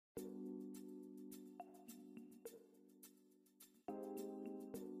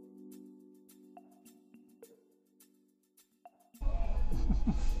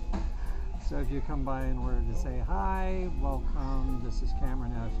So if you come by in order to say hi, welcome. This is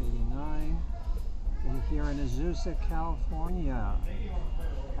Cameron F89 here in Azusa, California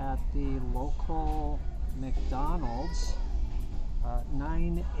at the local McDonald's,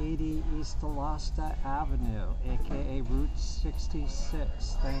 980 East Alasta Avenue, aka Route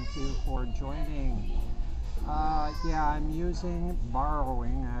 66. Thank you for joining. Yeah, I'm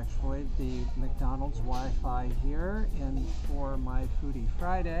borrowing actually, the McDonald's Wi-Fi here for my Foodie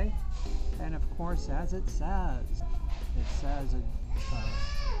Friday. And of course, as it says a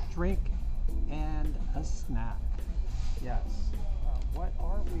drink and a snack. Yes. What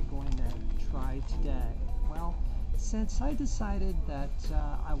are we going to try today? Well, since I decided that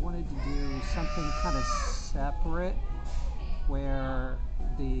I wanted to do something kind of separate, where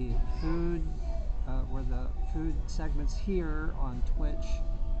the food segments here on Twitch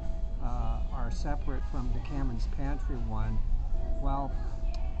are separate from the Cameron's Pantry one, well,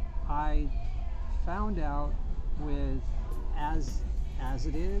 I found out as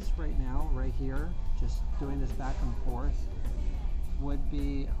it is right now, right here, just doing this back and forth would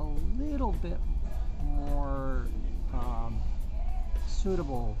be a little bit more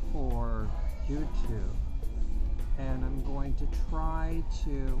suitable for YouTube. And I'm going to try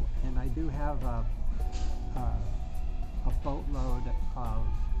to, and I do have a boatload of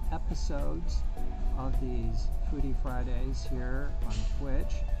episodes of these Foodie Fridays here on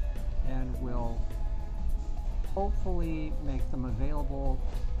Twitch, and will hopefully make them available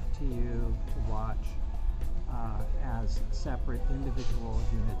to you to watch as separate individual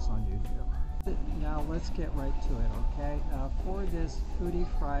units on YouTube. Now let's get right to it, okay? For this Foodie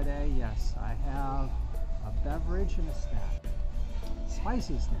Friday, yes, I have a beverage and a snack.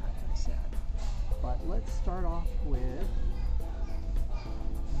 Spicy snack, I said. But let's start off with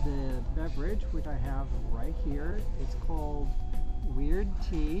the beverage, which I have right here. It's called Weird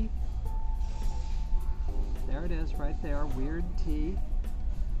Tea. There it is, right there, Weird Tea.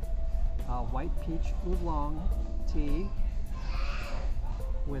 White peach oolong tea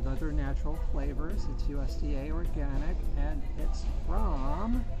with other natural flavors. It's USDA organic, and it's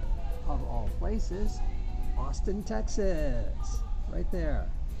from, of all places, Austin, Texas. Right there.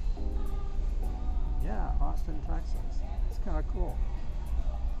 Yeah, Austin, Texas. It's kind of cool.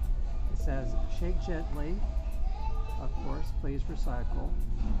 It says, shake gently. Of course, please recycle.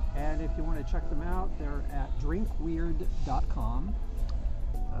 And if you want to check them out, they're at drinkweird.com.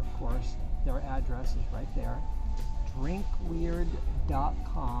 Of course, their address is right there.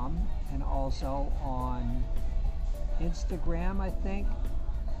 drinkweird.com, and also on Instagram, I think,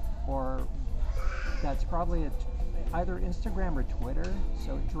 or that's probably either Instagram or Twitter.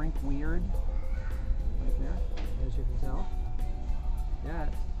 So Drink Weird, right there, as you can tell. Yeah,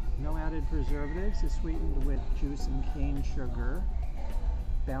 no added preservatives. It's sweetened with juice and cane sugar.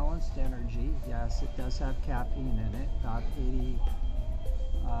 Balanced energy. Yes, it does have caffeine in it. About 80.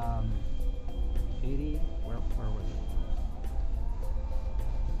 Where was it?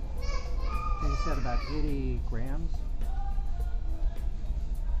 I think it said about 80 grams.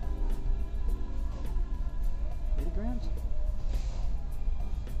 80 grams?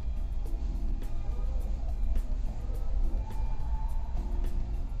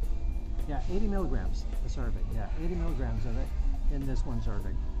 Yeah, 80 milligrams a serving. Yeah, 80 milligrams of it in this one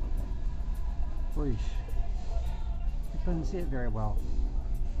serving. Okay. I couldn't see it very well.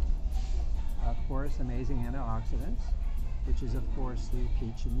 Of course, amazing antioxidants, which is of course the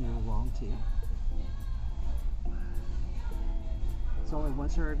peach and the oolong tea. It's only one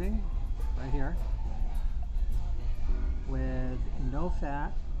serving, right here, with no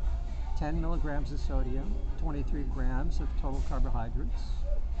fat, 10 milligrams of sodium, 23 grams of total carbohydrates,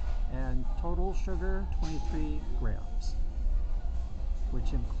 and total sugar 23 grams,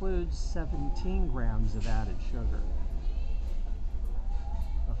 which includes 17 grams of added sugar.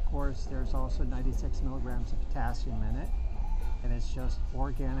 Of course, there's also 96 milligrams of potassium in it, and it's just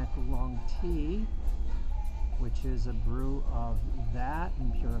organic oolong tea, which is a brew of that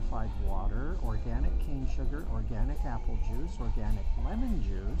and purified water, organic cane sugar, organic apple juice, organic lemon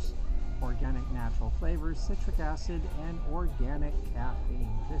juice, organic natural flavors, citric acid, and organic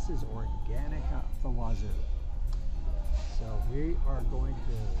caffeine. This is organic up the wazoo. So we are going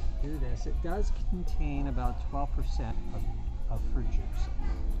to do this. It does contain about 12% of fruit juice.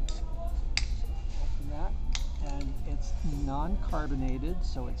 Open that, and it's non-carbonated,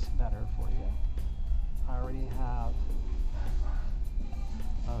 so it's better for you. I already have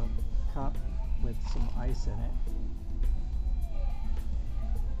a cup with some ice in it.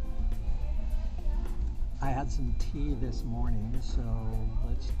 I had some tea this morning, so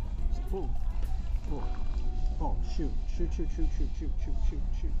let's. Oh, shoot.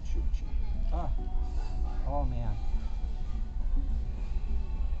 Oh man.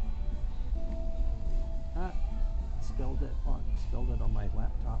 Spilled it on my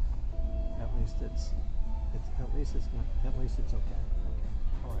laptop. At least it's okay. Okay.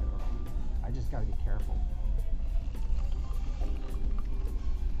 All right. I just gotta be careful.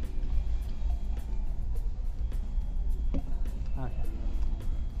 Okay.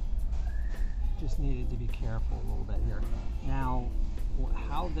 Just needed to be careful a little bit here. Now,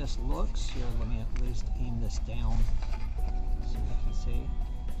 how this looks here, let me at least aim this down so you can see.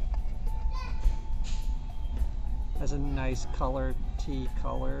 Has a nice color, tea/peach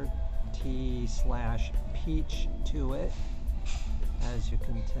to it, as you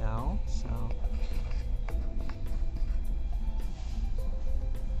can tell. So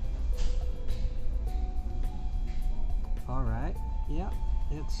all right, yeah,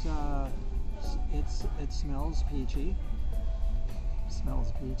 it smells peachy.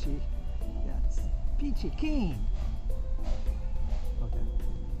 Smells peachy. Yeah, it's peachy keen. Okay.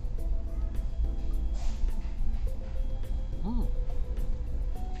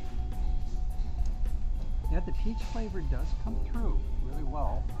 Yeah, the peach flavor does come through really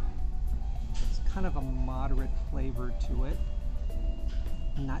well. It's kind of a moderate flavor to it.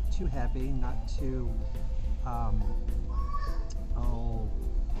 Not too heavy, not too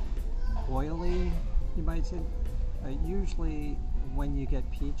oily, you might say. Usually when you get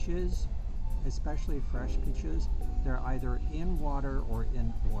peaches, especially fresh peaches, they're either in water or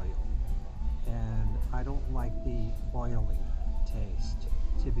in oil. And I don't like the oily taste,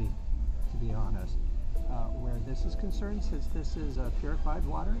 to be honest. Where this is concerned, since this is purified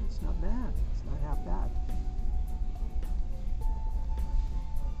water, it's not bad. It's not half bad.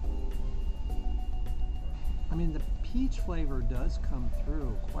 I mean, the peach flavor does come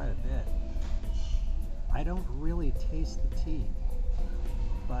through quite a bit. I don't really taste the tea,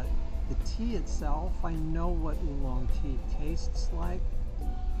 but the tea itself, I know what oolong tea tastes like.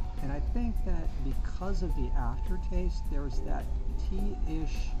 And I think that because of the aftertaste, there's that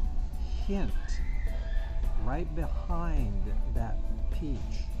tea-ish hint right behind that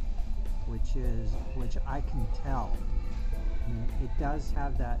peach, which I can tell. I mean, it does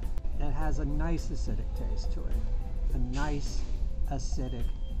have that. It has a nice acidic taste to it. A nice acidic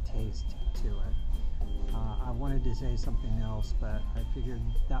taste to it. I wanted to say something else, but I figured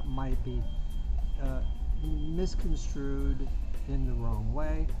that might be misconstrued in the wrong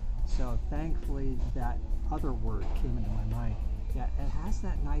way. So thankfully that other word came into my mind. Yeah, it has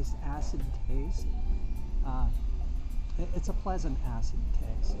that nice acid taste. It's a pleasant acid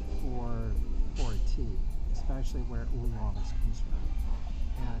taste for a tea, especially where oolong is concerned.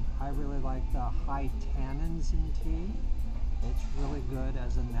 And I really like the high tannins in tea. It's really good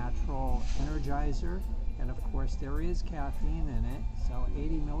as a natural energizer. And of course there is caffeine in it, so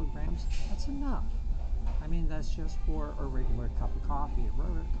 80 milligrams, that's enough. I mean, that's just for a regular cup of coffee. A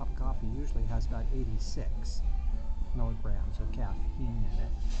regular cup of coffee usually has about 86 milligrams of caffeine in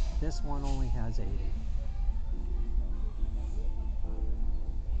it. This one only has 80.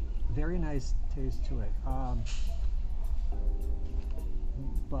 Very nice taste to it.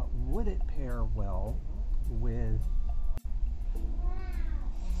 But would it pair well with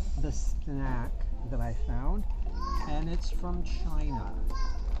the snack that I found? And it's from China.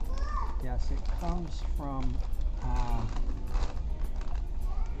 Yes, it comes from. I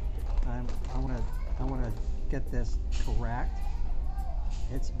want to get this correct.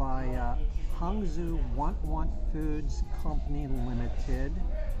 It's by Hangzhou Want Foods Company Limited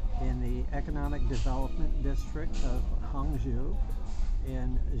in the Economic Development District of Hangzhou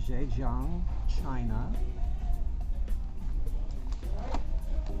in Zhejiang, China.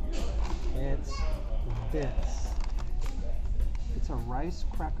 It's this. It's a rice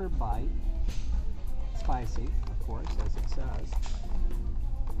cracker bite, spicy, of course, as it says.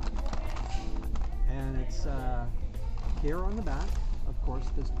 And it's here on the back, of course,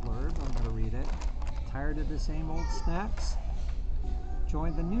 this blurb. I'm going to read it. Tired of the same old snacks?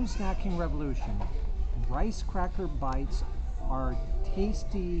 Join the new snacking revolution. Rice cracker bites are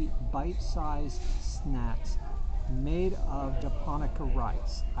tasty, bite-sized snacks made of japonica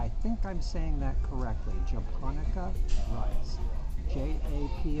rice. I think I'm saying that correctly. Japonica rice. Japonica.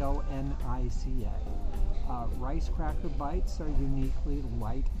 Rice cracker bites are uniquely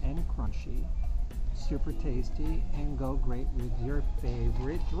light and crunchy, super tasty, and go great with your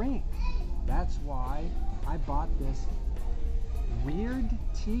favorite drink. That's why I bought this weird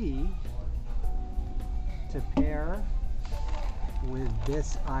tea to pair with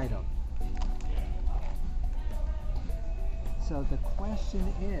this item. So the question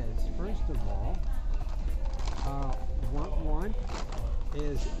is, first of all,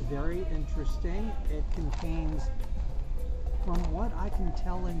 is very interesting. It contains, from what I can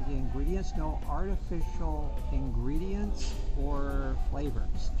tell in the ingredients, no artificial ingredients or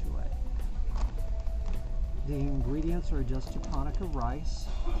flavors to it. The ingredients are just japonica rice,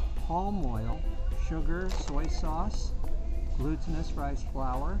 palm oil, sugar, soy sauce, glutinous rice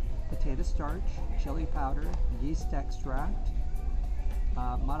flour, potato starch, chili powder, yeast extract,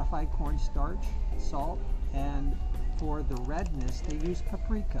 modified cornstarch, salt, and for the redness they use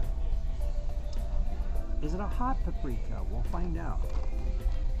paprika. Is it a hot paprika? We'll find out.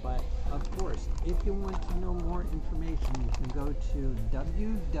 But of course, if you want to know more information, you can go to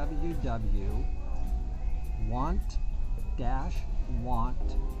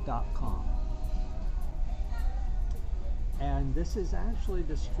www.want-want.com. And this is actually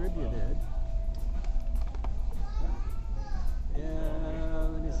distributed.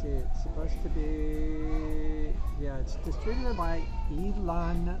 Let me see, it's supposed to be, yeah, it's distributed by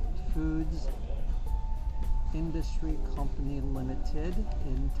Elan Foods Industry Company Limited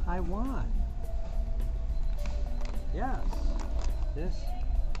in Taiwan. Yes, this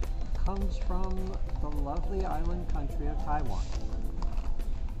comes from the lovely island country of Taiwan.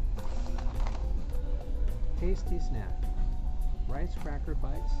 Tasty snack. Rice cracker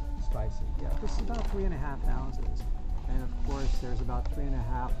bites, spicy. Yeah, this is about 3.5 ounces. And of course, there's about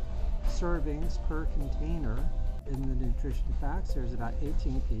 3.5 servings per container. In the nutrition facts, there's about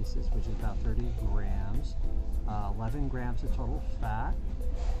 18 pieces, which is about 30 grams. 11 grams of total fat.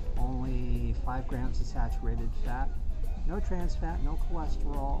 Only 5 grams of saturated fat. No trans fat, no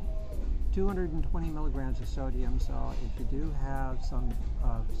cholesterol. 220 milligrams of sodium, so if you do have some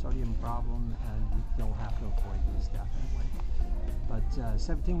sodium problem, you'll have to avoid these definitely. But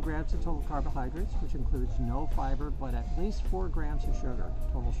 17 grams of total carbohydrates, which includes no fiber, but at least 4 grams of sugar,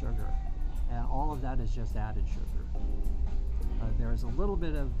 total sugar. And all of that is just added sugar. There's a little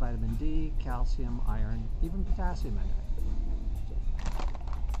bit of vitamin D, calcium, iron, even potassium in it. So,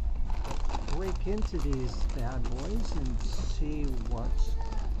 let's break into these bad boys and see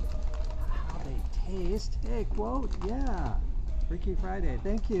how they taste. Hey, quote, yeah. Foodie Friday,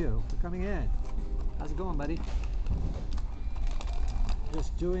 thank you for coming in. How's it going, buddy?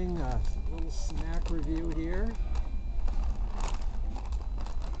 Just doing a little snack review here.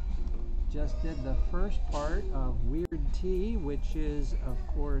 Just did the first part of Weird Tea, which is, of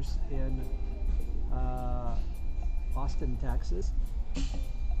course, in Austin, Texas.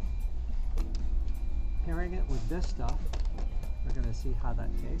 Pairing it with this stuff, we're going to see how that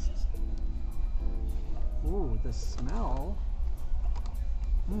tastes. Ooh, the smell.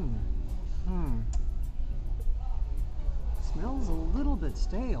 Smells a little bit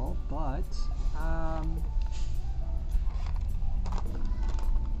stale, but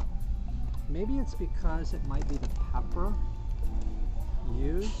maybe it's because it might be the pepper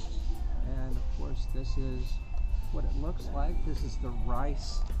used. And of course, this is what it looks like. This is the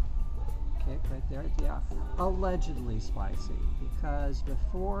rice cake right there. Yeah, allegedly spicy, because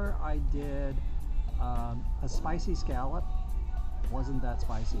before I did a spicy scallop, wasn't that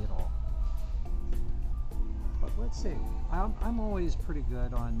spicy at all. But let's see. I'm always pretty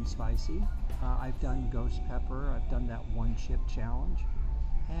good on spicy. I've done ghost pepper. I've done that one chip challenge,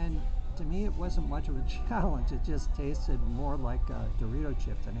 and to me it wasn't much of a challenge. It just tasted more like a Dorito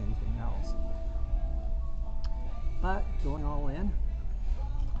chip than anything else. But going all in.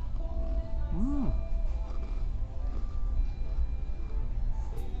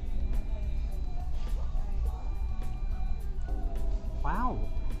 Wow.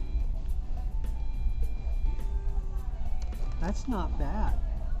 That's not bad.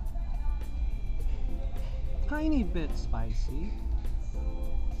 Tiny bit spicy,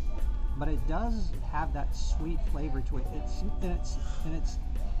 but it does have that sweet flavor to it. It's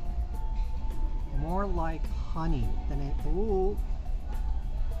more like honey than it. Ooh,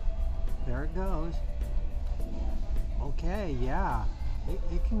 there it goes. Okay, yeah,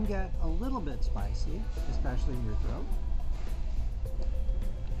 it can get a little bit spicy, especially in your throat.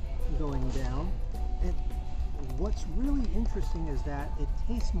 Going down. What's really interesting is that it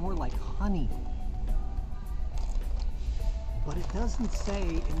tastes more like honey, but it doesn't say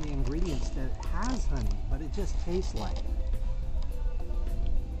in the ingredients that it has honey, but it just tastes like it.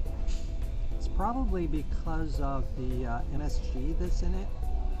 It's probably because of the MSG that's in it,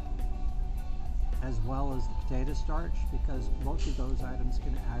 as well as the potato starch, because both of those items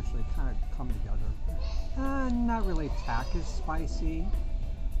can actually kind of come together. Not really Takis spicy,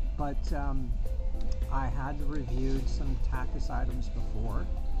 but I had reviewed some Takis items before,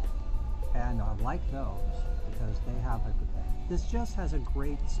 and I like those because they have this just has a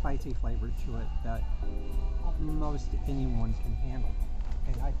great spicy flavor to it that most anyone can handle.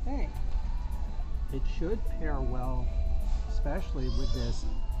 And I think it should pair well, especially with this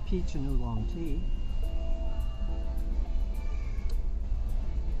peach and oolong tea.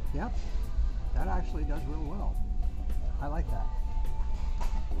 Yep, that actually does real well. I like that.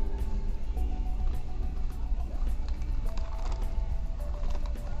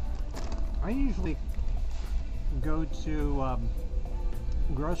 I usually go to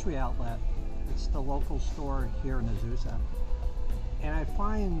grocery outlet. It's the local store here in Azusa, and I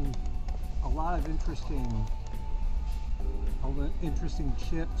find a lot of interesting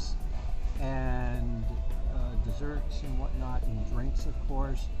chips and desserts and whatnot, and drinks, of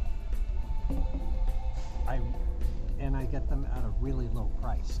course. I get them at a really low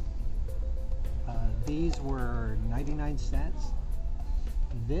price. These were 99 cents.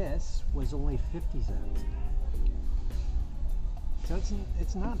 This was only 50 cents. So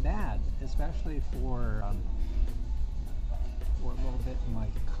it's not bad, especially for a little bit in my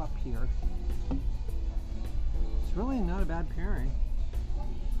cup here. It's really not a bad pairing.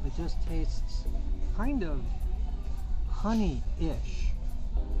 It just tastes kind of honey-ish.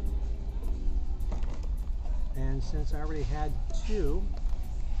 And since I already had two,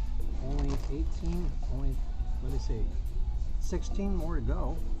 only 16 more to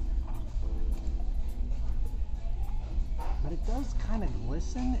go. But it does kind of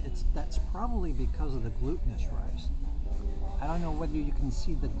glisten. That's probably because of the glutinous rice. I don't know whether you can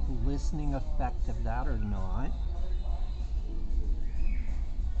see the glistening effect of that or not.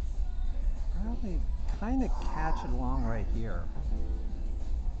 Probably kind of catch it along right here.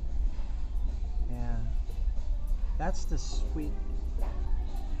 And that's the sweet,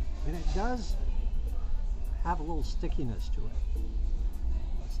 and it does have a little stickiness to it.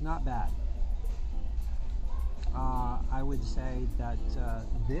 It's not bad. I would say that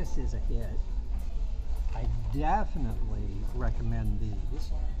this is a hit. I definitely recommend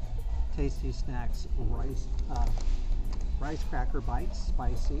these Tasty Snacks rice cracker bites,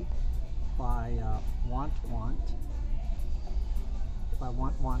 spicy, by Want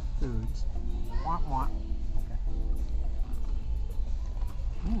Foods. Want. Okay.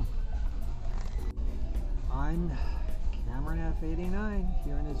 I'm Cameron F89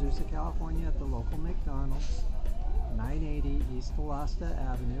 here in Azusa, California at the local McDonald's, 980 East Alasta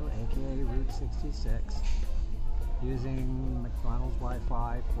Avenue, aka Route 66, using McDonald's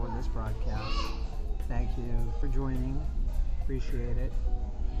Wi-Fi for this broadcast. Thank you for joining, appreciate it,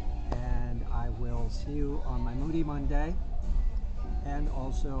 and I will see you on my Moody Monday, and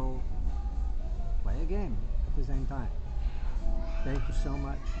also play a game at the same time. Thank you so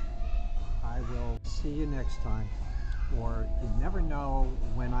much. I will see you next time, or you never know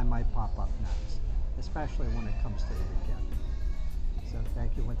when I might pop up next, especially when it comes to the weekend. So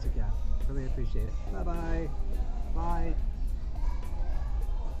thank you once again. Really appreciate it. Bye-bye. Bye.